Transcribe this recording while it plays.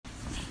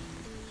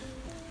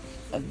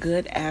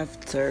Good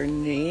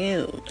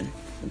afternoon.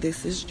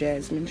 This is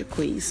Jasmine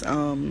Jaquise.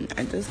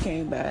 I just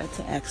came by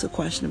to ask a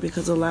question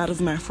because a lot of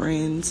my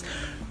friends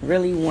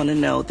really want to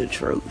know the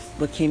truth,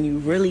 but can you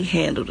really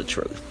handle the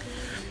truth?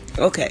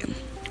 Okay,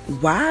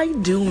 why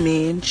do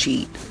men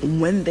cheat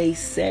when they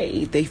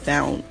say they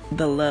found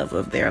the love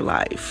of their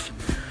life?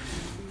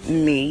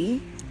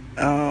 Me,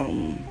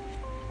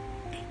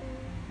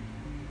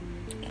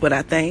 what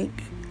I think,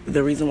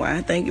 the reason why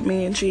I think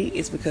men cheat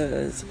is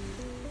because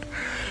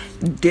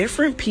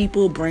different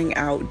people bring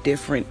out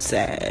different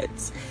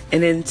sides,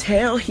 and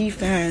until he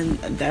finds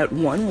that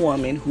one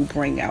woman who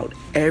bring out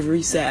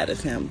every side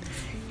of him,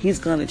 he's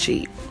gonna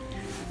cheat.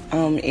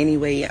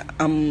 Anyway,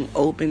 I'm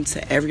open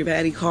to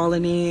everybody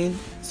calling in,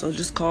 so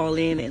just call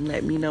in and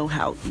let me know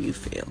how you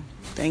feel.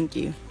 Thank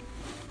you.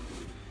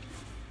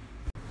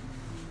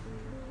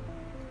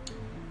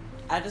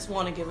 I just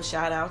want to give a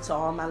shout out to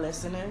all my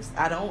listeners.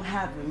 I don't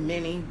have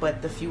many,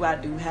 but the few I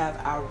do have,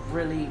 I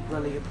really,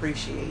 really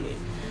appreciate it.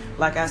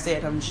 Like I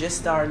said, I'm just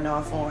starting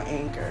off on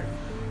Anchor.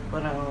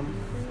 But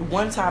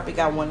one topic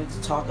I wanted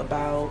to talk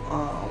about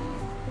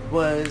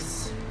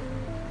was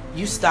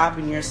you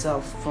stopping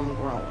yourself from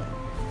growing.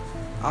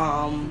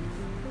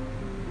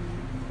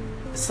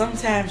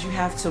 Sometimes you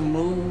have to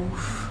move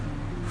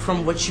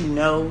from what you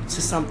know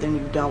to something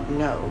you don't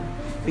know.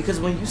 Because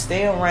when you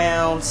stay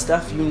around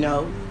stuff you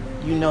know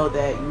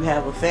that you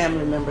have a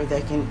family member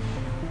that can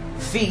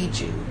feed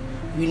you.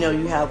 You know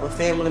you have a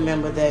family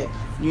member that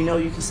you know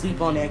you can sleep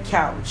on their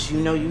couch. You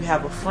know you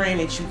have a friend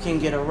that you can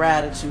get a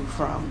gratitude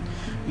from.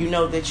 You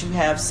know that you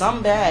have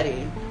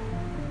somebody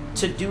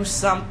to do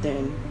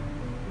something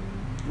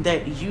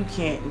that you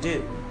can't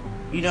do.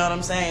 You know what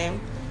I'm saying?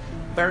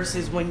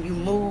 Versus when you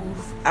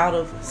move out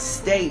of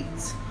state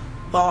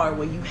far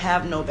where you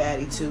have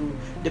nobody to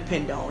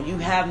depend on. You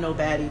have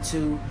nobody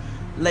to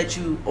let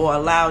you or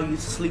allow you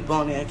to sleep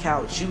on their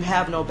couch. You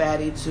have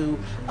nobody to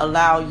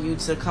allow you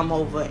to come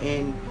over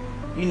and,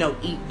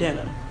 eat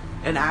dinner.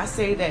 And I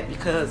say that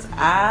because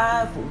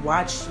I've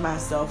watched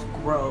myself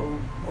grow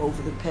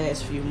over the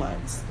past few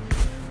months.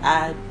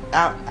 I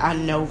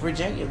know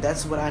Virginia.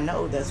 That's what I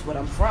know. That's what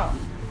I'm from.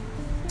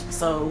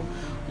 So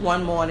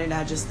one morning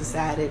I just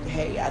decided,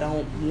 hey, I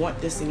don't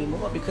want this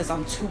anymore because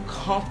I'm too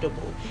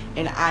comfortable.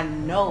 And I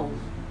know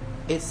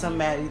it's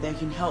somebody that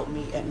can help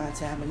me at my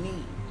time of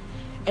need.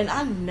 And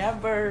I've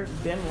never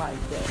been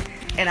like that.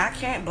 And I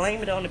can't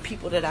blame it on the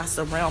people that I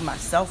surround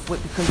myself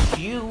with because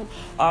you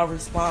are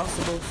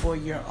responsible for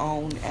your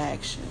own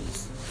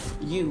actions.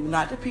 You,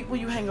 not the people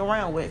you hang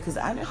around with. Because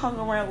I done hung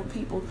around with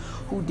people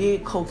who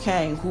did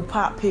cocaine, who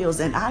popped pills,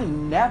 and I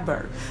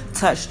never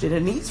touched it.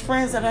 And these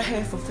friends that I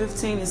had for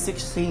 15 and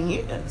 16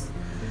 years.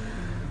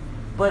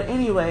 But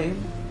anyway,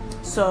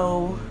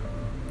 so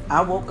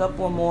I woke up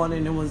one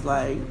morning and was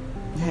like,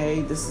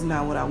 hey, this is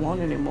not what I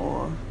want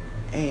anymore.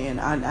 And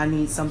I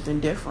need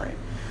something different.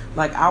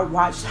 Like, I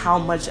watched how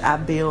much I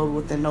built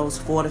within those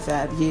 4 to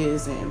 5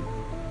 years, and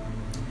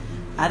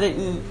I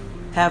didn't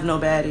have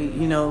nobody,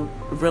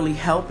 really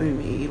helping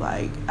me.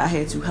 Like, I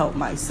had to help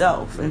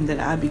myself. And then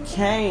I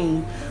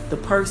became the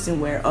person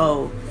where,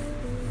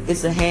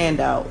 it's a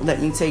handout,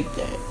 let me take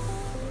that.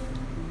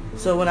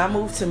 So when I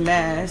moved to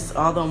Mass,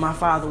 although my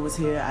father was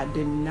here, I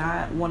did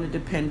not want to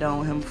depend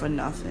on him for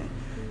nothing.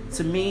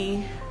 To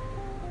me,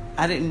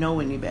 I didn't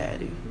know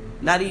anybody.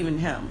 Not even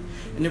him.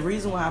 And the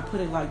reason why I put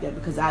it like that,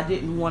 because I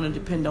didn't want to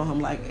depend on him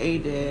like, hey,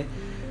 Dad,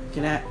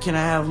 can I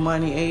have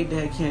money? Hey,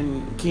 Dad,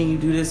 can you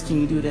do this? Can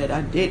you do that?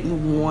 I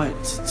didn't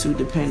want to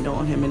depend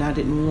on him, and I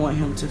didn't want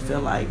him to feel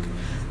like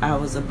I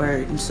was a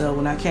burden. So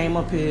when I came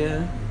up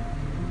here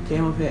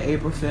April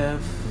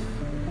 5th,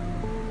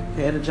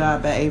 had a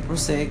job at April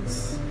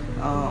 6th.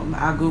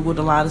 I Googled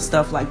a lot of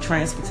stuff like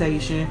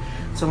transportation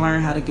to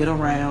learn how to get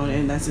around,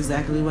 and that's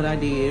exactly what I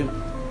did.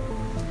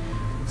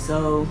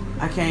 So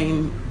I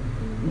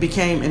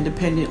became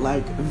independent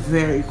like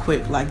very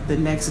quick. Like the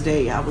next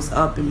day I was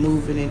up and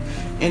moving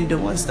and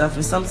doing stuff.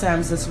 And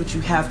sometimes that's what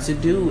you have to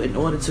do in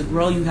order to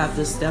grow. You have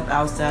to step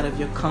outside of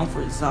your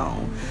comfort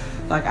zone.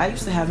 Like, I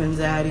used to have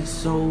anxiety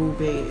so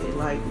bad.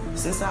 Like,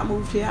 since I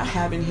moved here, I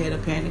haven't had a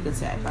panic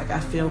attack. Like, I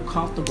feel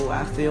comfortable,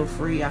 I feel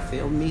free, I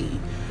feel me.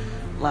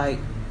 Like,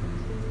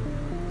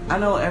 I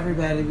know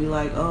everybody be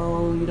like,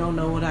 oh, you don't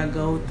know what I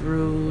go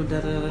through,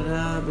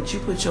 da-da-da-da, but you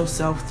put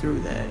yourself through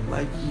that.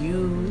 Like,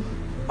 you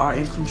are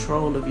in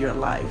control of your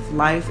life.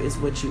 Life is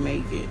what you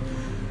make it,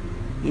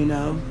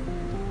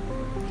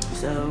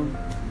 So,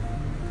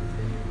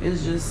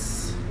 it's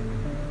just,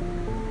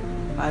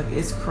 like,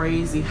 it's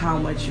crazy how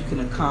much you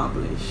can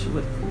accomplish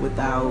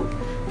without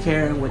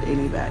caring what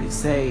anybody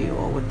say,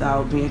 or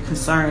without being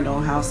concerned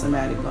on how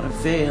somebody's gonna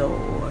feel,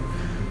 or,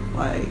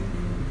 like,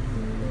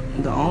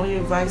 the only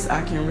advice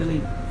I can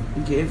really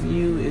give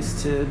you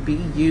is to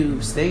be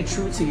you. Stay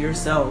true to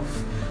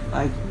yourself.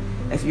 Like,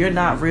 if you're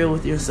not real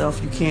with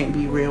yourself, you can't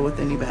be real with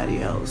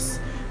anybody else.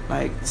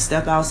 Like,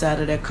 step outside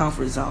of that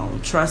comfort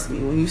zone. Trust me,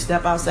 when you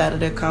step outside of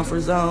that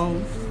comfort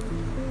zone,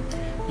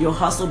 your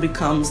hustle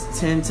becomes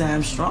 10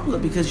 times stronger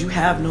because you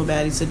have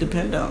nobody to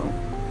depend on.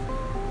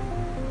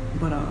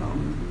 But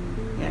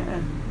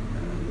yeah,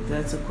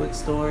 that's a quick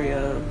story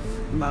of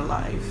my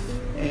life.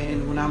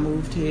 And when I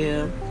moved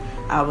here,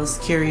 I was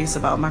curious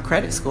about my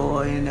credit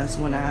score, and that's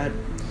when I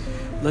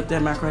looked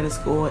at my credit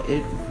score.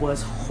 It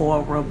was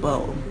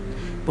horrible.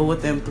 But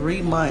within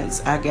 3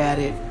 months, I got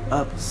it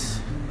up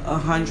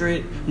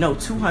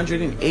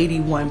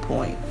 281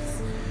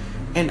 points.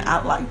 And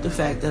I like the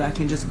fact that I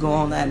can just go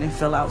online and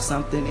fill out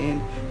something and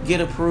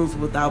get approved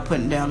without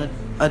putting down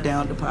a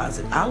down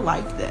deposit. I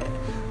like that.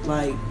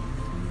 Like,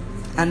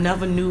 I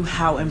never knew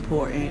how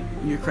important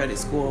your credit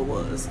score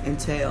was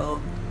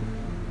until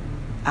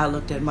I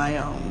looked at my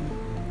own.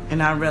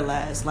 And I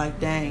realized, like,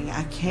 dang,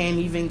 I can't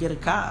even get a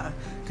car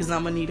because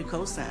I'm going to need a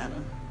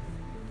cosigner.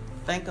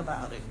 Think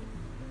about it.